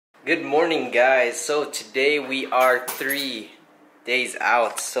Good morning, guys. So today we are 3 days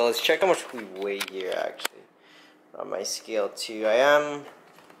out. So let's check how much we weigh here actually. On my scale too. I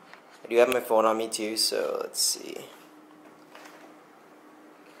do have my phone on me too, so let's see.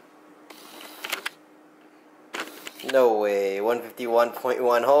 No way,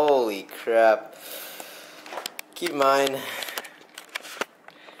 151.1. Holy crap. Keep in mind,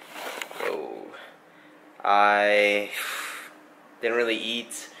 I didn't really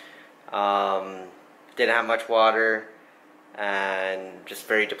eat. Didn't have much water and just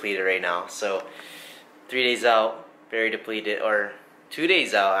very depleted right now. So 3 days out, very depleted, or 2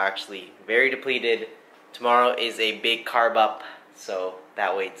 days out actually, very depleted. Tomorrow is a big carb up, so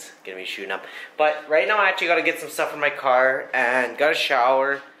that weight's gonna be shooting up. But right now I actually gotta get some stuff in my car and gotta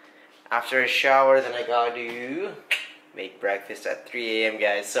shower. After a shower, then I gotta make breakfast at 3 a.m.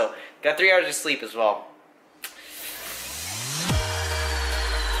 guys. So got 3 hours of sleep as well.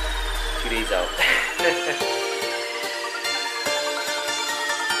 2 days out.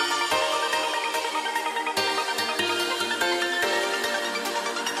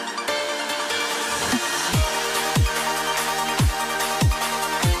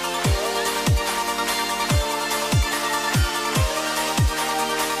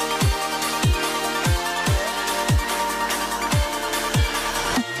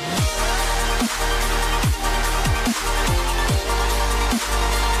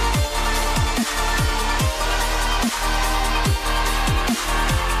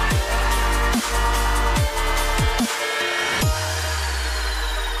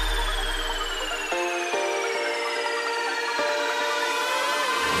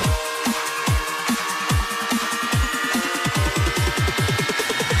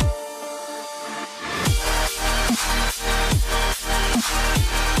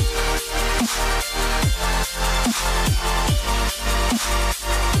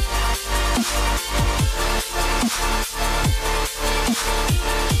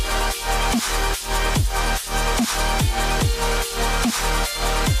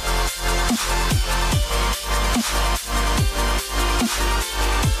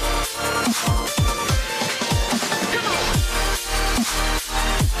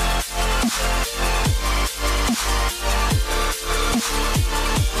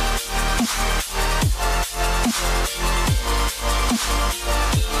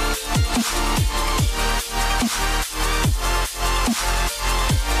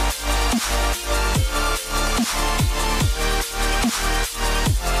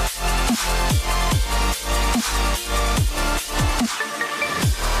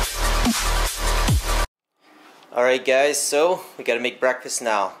 Alright guys, so we gotta make breakfast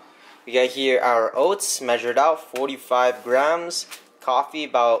now. We got here our oats measured out, 45 grams, coffee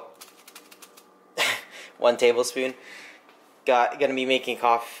about 1 tablespoon. Gonna be making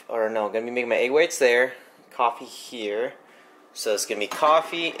gonna be making my egg whites there, coffee here. So it's gonna be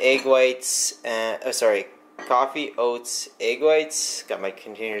coffee, egg whites, and coffee, oats, egg whites. Got my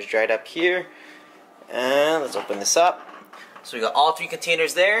containers dried up here. And let's open this up. So we got all 3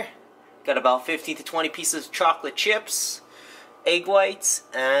 containers there. Got about 15 to 20 pieces of chocolate chips, egg whites,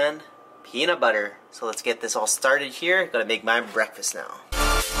 and peanut butter. So let's get this all started here. Gotta make my breakfast now.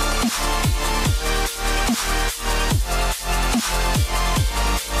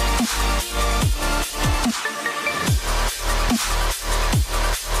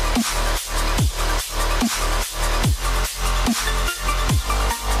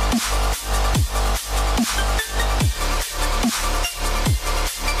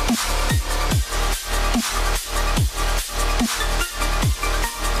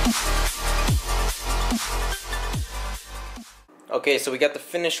 Okay, so we got the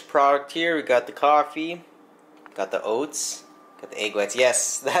finished product here. We got the coffee, got the oats, got the egg whites.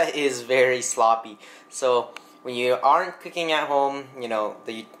 Yes, that is very sloppy. So when you aren't cooking at home, you know,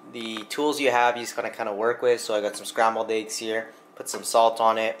 the tools you have, you just gotta kind of work with. So I got some scrambled eggs here, put some salt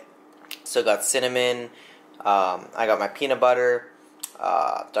on it. So I got cinnamon, I got my peanut butter,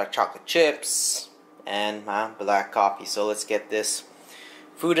 dark chocolate chips, and my black coffee. So let's get this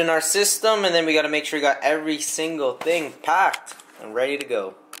food in our system, and then we gotta make sure we got every single thing packed and ready to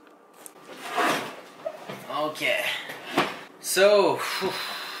go. Okay, so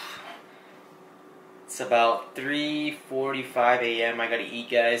it's about 3:45 a.m. I gotta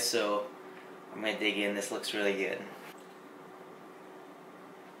eat, guys, so I'm gonna dig in. This looks really good.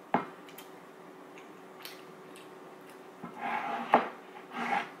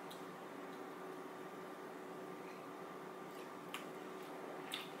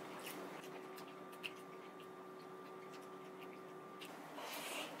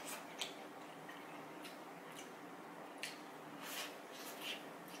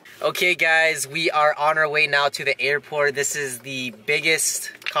 Okay guys, we are on our way now to the airport. This is the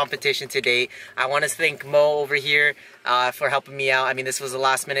biggest competition to date. I want to thank Mo over here for helping me out. I mean, this was a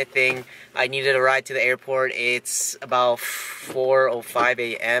last minute thing. I needed a ride to the airport. It's about 4:05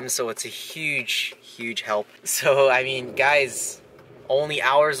 a.m. so it's a huge help. So I mean guys, only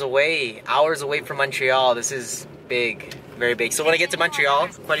hours away from Montreal. This is big, very big. So when I get to Montreal,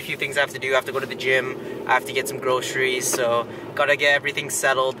 quite a few things I have to do. I have to go to the gym, I have to get some groceries, so gotta get everything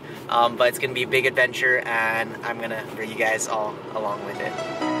settled. But it's gonna be a big adventure, and I'm gonna bring you guys all along with it.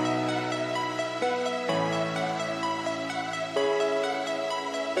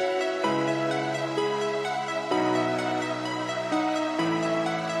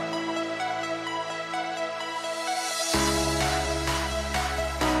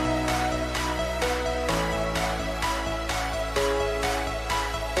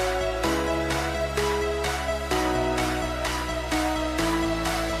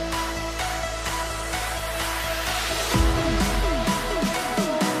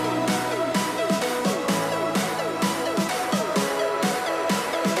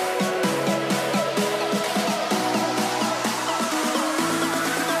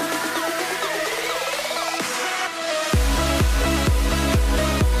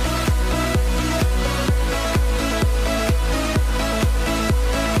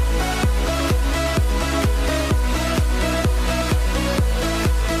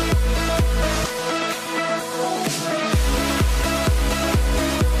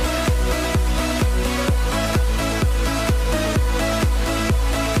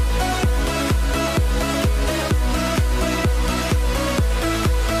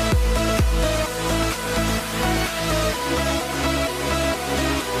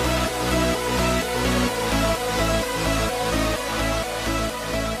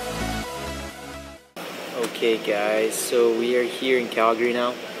 Okay guys, so we are here in Calgary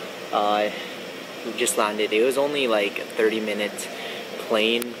now. We just landed. It was only like a 30-minute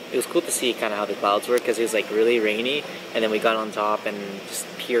plane. It was cool to see kind of how the clouds were because it was like really rainy, and then we got on top and just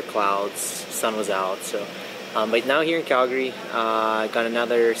pure clouds. Sun was out. So but now here in Calgary, got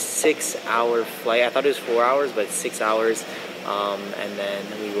another 6-hour flight. I thought it was 4 hours, but 6 hours, and then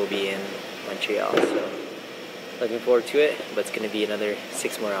we will be in Montreal. So looking forward to it, but it's gonna be another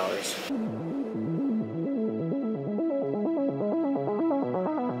 6 more hours.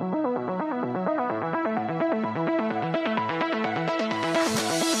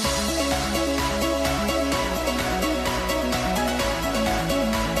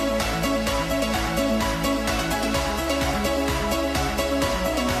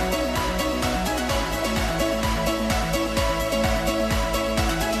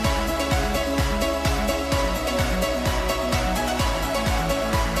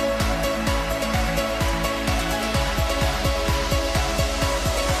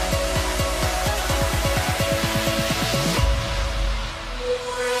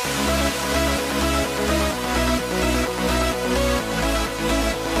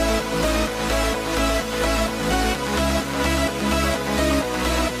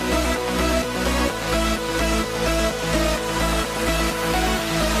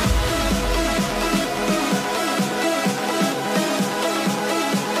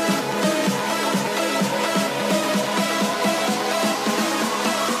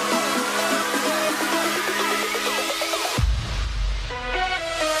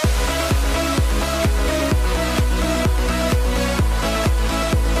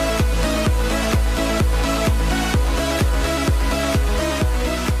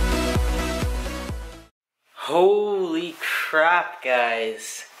 Holy crap,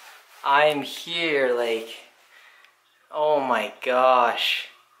 guys. I'm here, like, oh my gosh.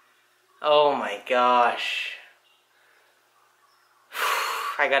 Oh my gosh.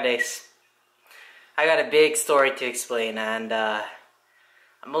 I got a big story to explain, and I'm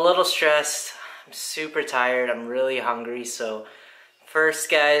a little stressed. I'm super tired. I'm really hungry. So first,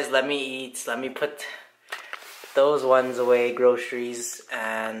 guys, let me eat. Let me put those ones away, groceries,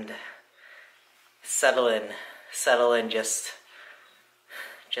 and settle in just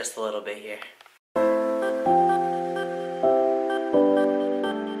a little bit here.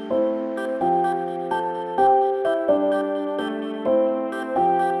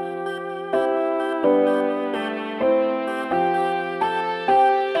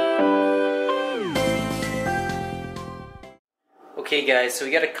 Okay guys, so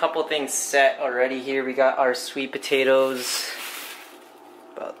we got a couple things set already here. We got our sweet potatoes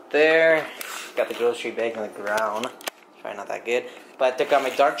about there. Got the grocery bag on the ground. Probably not that good. But I took out my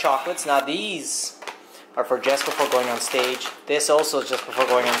dark chocolates. Now these are for just before going on stage. This also is just before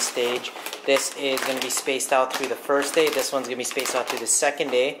going on stage. This is going to be spaced out through the first day. This one's going to be spaced out through the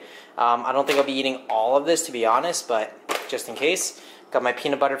second day. I don't think I'll be eating all of this, to be honest, but just in case. Got my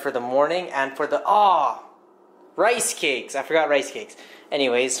peanut butter for the morning, and for the, rice cakes. I forgot rice cakes.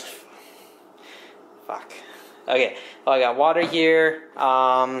 Anyways, fuck. Okay, I got water here.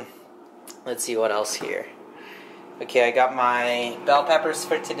 Let's see what else here. Okay, I got my bell peppers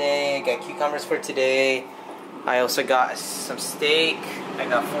for today. I got cucumbers for today. I also got some steak. I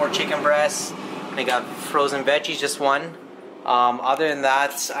got 4 chicken breasts. I got frozen veggies, just one. Other than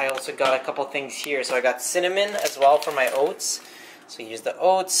that, I also got a couple things here. So I got cinnamon as well for my oats. So here's the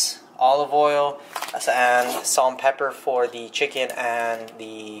oats, olive oil, and salt and pepper for the chicken and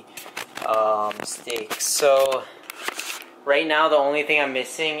the steak. So right now the only thing I'm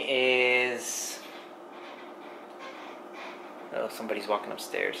missing is... Oh, somebody's walking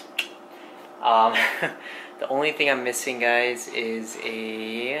upstairs. The only thing I'm missing, guys, is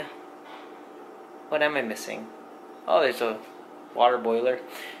a... What am I missing? Oh, there's a water boiler.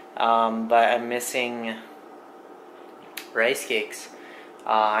 But I'm missing rice cakes.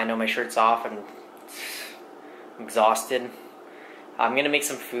 I know my shirt's off. I'm exhausted. I'm gonna make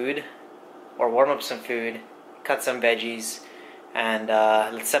some food, or warm up some food, cut some veggies, and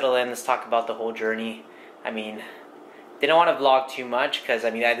let's settle in. Let's talk about the whole journey. I mean, didn't want to vlog too much because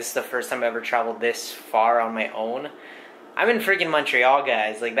I mean this is the first time I've ever traveled this far on my own. I'm in freaking Montreal,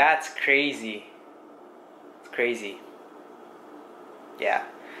 guys. Like, that's crazy. It's crazy. Yeah.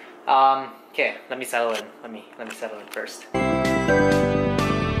 Okay, let me settle in. Let me settle in first.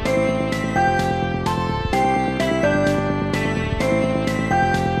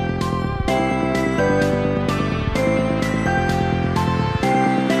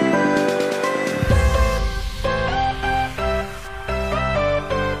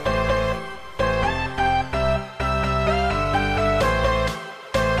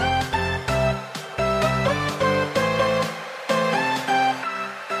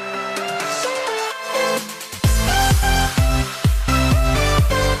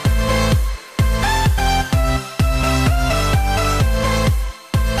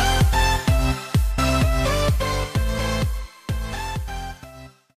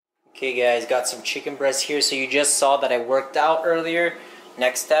 Okay guys, got some chicken breast here. So you just saw that I worked out earlier.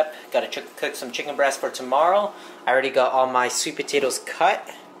 Next step, gotta cook some chicken breast for tomorrow. I already got all my sweet potatoes cut,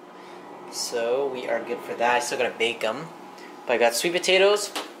 so we are good for that. I still gotta bake them. But I got sweet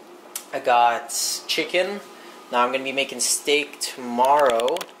potatoes, I got chicken. Now I'm gonna be making steak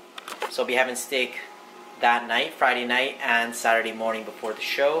tomorrow. So I'll be having steak that night, Friday night and Saturday morning before the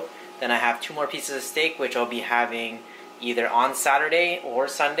show. Then I have 2 more pieces of steak, which I'll be having either on Saturday or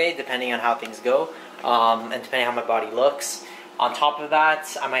Sunday, depending on how things go, and depending on how my body looks. On top of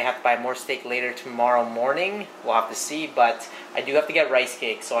that, I might have to buy more steak later tomorrow morning. We'll have to see, but I do have to get rice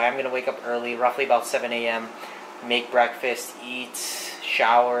cake, so I am going to wake up early, roughly about 7 a.m., make breakfast, eat,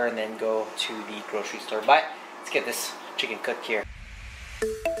 shower, and then go to the grocery store. But let's get this chicken cooked here.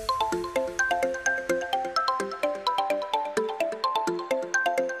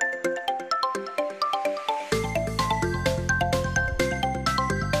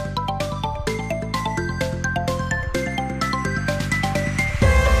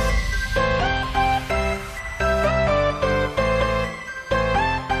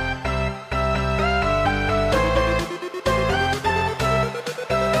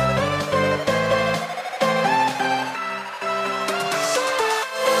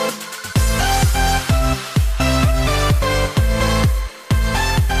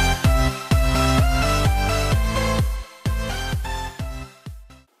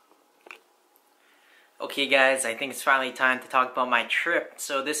 Okay guys, I think it's finally time to talk about my trip.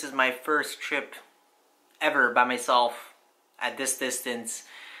 So this is my first trip ever by myself at this distance.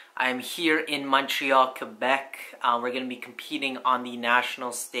 I'm here in Montreal, Quebec. We're going to be competing on the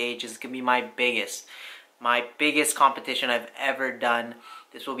national stage. It's going to be my biggest competition I've ever done.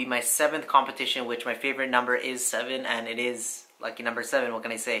 This will be my 7th competition, which my favorite number is 7, and it is lucky number 7. What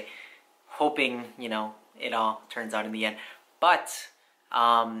can I say? Hoping, you know, it all turns out in the end. But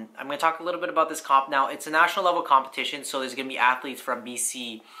I'm going to talk a little bit about this comp now. It's a national level competition, so there's going to be athletes from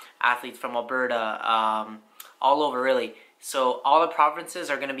BC, athletes from Alberta, all over really. So all the provinces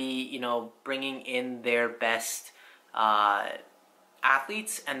are going to be, you know, bringing in their best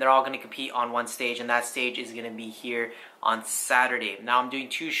athletes, and they're all going to compete on one stage, and that stage is going to be here on Saturday. Now I'm doing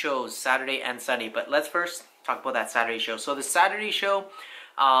 2 shows, Saturday and Sunday, but let's first talk about that Saturday show. So the Saturday show,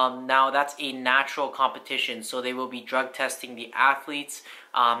 now that's a natural competition, so they will be drug testing the athletes.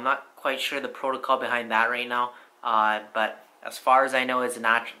 I'm not quite sure the protocol behind that right now, but as far as I know, is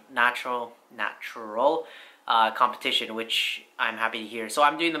a natural competition, which I'm happy to hear. So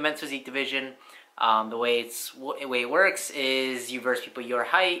I'm doing the men's physique division. The way it works is you verse people your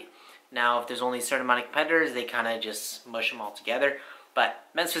height. Now, if there's only a certain amount of competitors, they kind of just mush them all together. But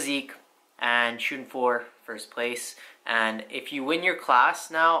men's physique and shooting for first place. And if you win your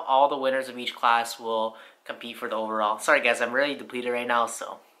class now, all the winners of each class will compete for the overall. Sorry guys, I'm really depleted right now,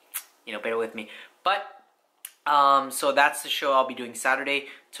 so bear with me. But so that's the show I'll be doing Saturday.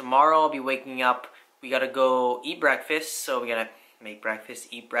 Tomorrow I'll be waking up. We gotta go eat breakfast, so we gotta make breakfast,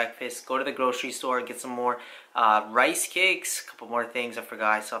 eat breakfast, go to the grocery store, get some more rice cakes, a couple more things I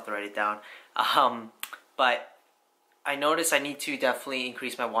forgot, I still have to write it down. But I noticed I need to definitely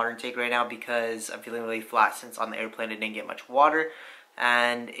increase my water intake right now because I'm feeling really flat since on the airplane I didn't get much water.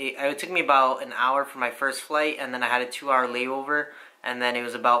 And it took me about an hour for my first flight, and then I had a 2-hour layover, and then it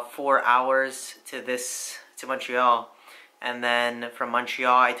was about 4 hours to Montreal. And then from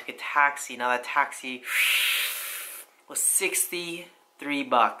Montreal I took a taxi. Now that taxi was $63,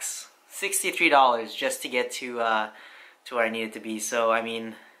 $63 just to get to where I needed to be. So I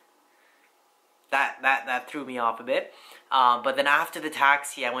mean, that threw me off a bit. But then after the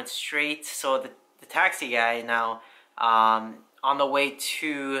taxi, I went straight. So the taxi guy now, on the way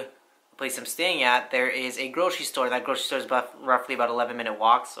to the place I'm staying at, there is a grocery store. That grocery store is roughly about 11-minute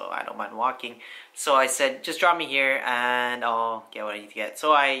walk, so I don't mind walking. So I said, just drop me here and I'll get what I need to get.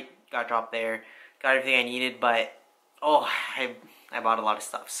 So I got dropped there, got everything I needed, but oh, I bought a lot of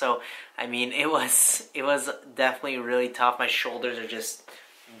stuff. So I mean, it was definitely really tough. My shoulders are just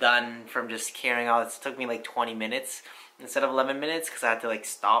done from just carrying all this. It took me like 20 minutes instead of 11 minutes because I had to like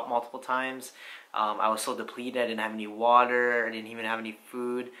stop multiple times. I was so depleted. I didn't have any water. I didn't even have any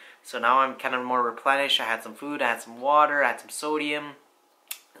food. So now I'm kind of more replenished. I had some food. I had some water. I had some sodium.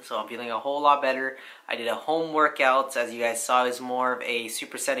 So I'm feeling a whole lot better. I did a home workout. As you guys saw, it was more of a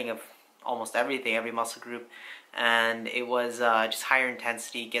supersetting of almost everything, every muscle group. And it was just higher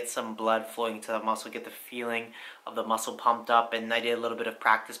intensity, get some blood flowing to the muscle, get the feeling of the muscle pumped up. And I did a little bit of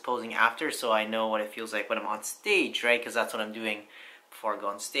practice posing after, so I know what it feels like when I'm on stage, right? Because that's what I'm doing before I go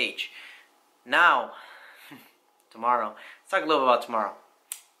on stage. Now, tomorrow, let's talk a little bit about tomorrow.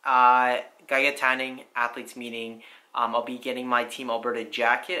 Gotta get tanning, athletes meeting. I'll be getting my Team Alberta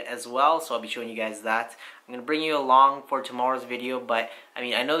jacket as well, so I'll be showing you guys that. I'm going to bring you along for tomorrow's video, but I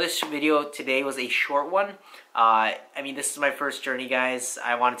mean, I know this video today was a short one. I mean, this is my first journey, guys.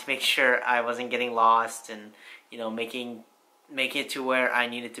 I wanted to make sure I wasn't getting lost and, make it to where I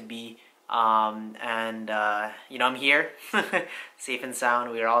needed to be. I'm here, safe and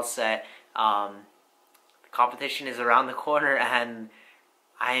sound. We are all set. The competition is around the corner, and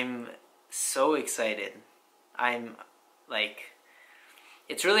I'm so excited. I'm like,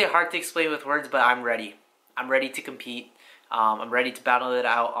 it's really hard to explain with words, but I'm ready. I'm ready to compete. I'm ready to battle it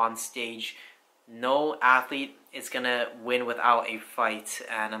out on stage. No athlete is gonna win without a fight,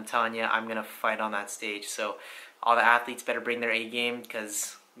 and I'm telling you, I'm gonna fight on that stage. So all the athletes better bring their A game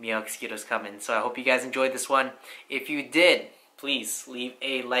because Mio Executo's coming. So I hope you guys enjoyed this one. If you did, please leave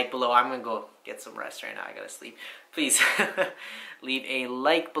a like below. I'm gonna go get some rest right now. I gotta sleep. Please leave a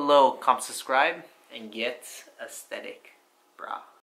like below, subscribe, and get aesthetic, brah.